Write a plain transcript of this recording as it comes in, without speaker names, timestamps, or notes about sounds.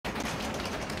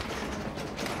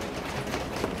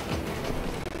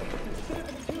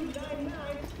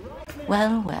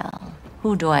Well, well,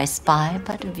 who do I spy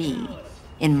but V?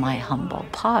 In my humble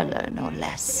parlor, no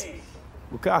less.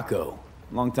 Wakako,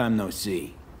 long time no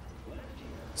see.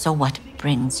 So what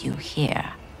brings you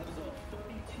here?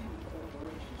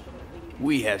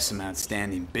 We have some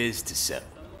outstanding biz to settle.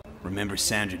 Remember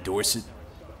Sandra Dorset?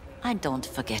 I don't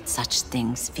forget such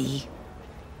things, V.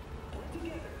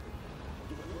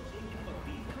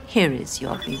 Here is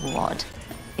your reward.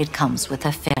 It comes with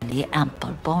a fairly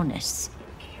ample bonus.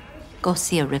 Go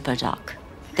see a Ripper Doc.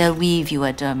 They'll weave you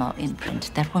a dermo imprint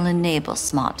that will enable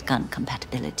smart gun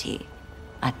compatibility.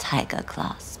 A Tiger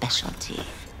Claw specialty.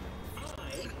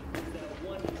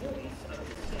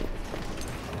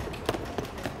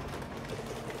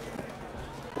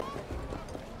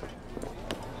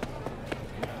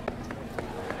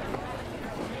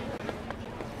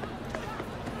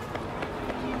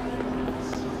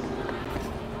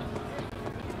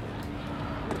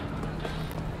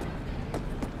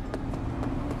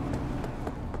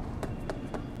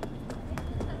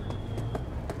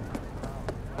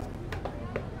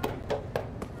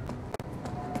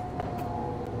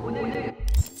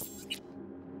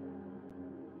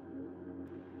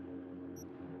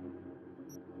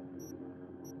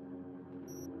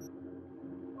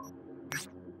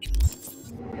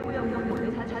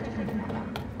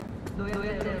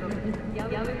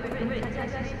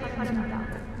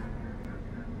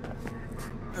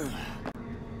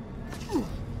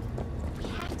 We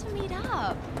have to meet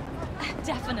up.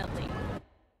 Definitely.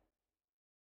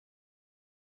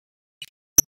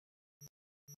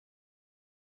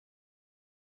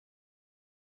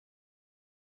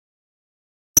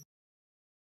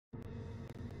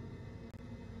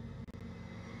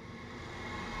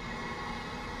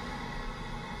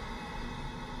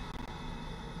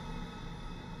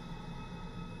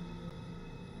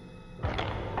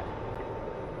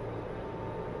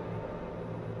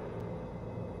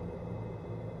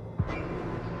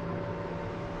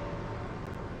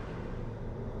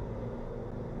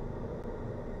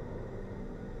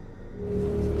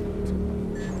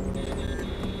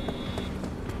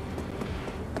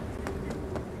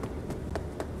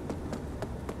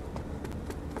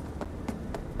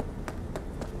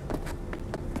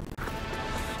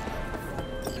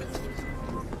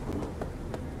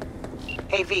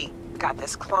 Hey V, got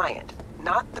this client.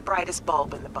 Not the brightest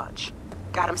bulb in the bunch.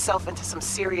 Got himself into some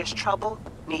serious trouble,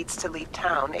 needs to leave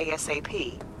town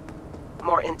ASAP.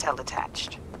 More intel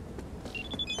attached.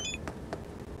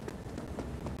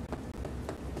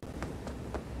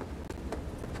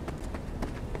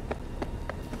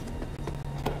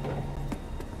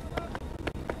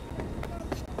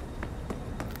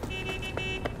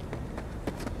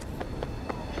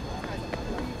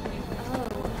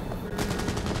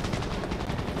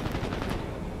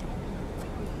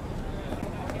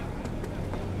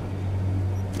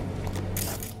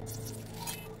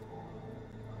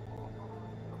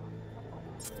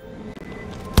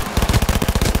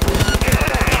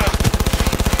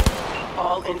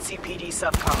 NCPD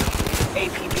subcom.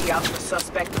 APB out for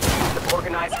suspect accused of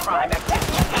organized crime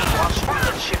activity. Wall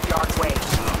Street and Shipyard Way.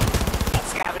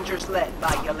 Scavengers led by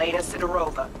Yelena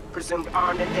Sidorova, presumed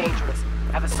armed and dangerous,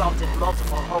 have assaulted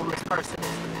multiple homeless persons.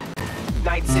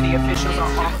 Night City officials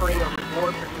are offering a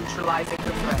reward for neutralizing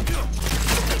the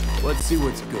threat. Let's see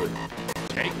what's good.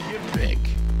 Take your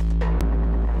pick.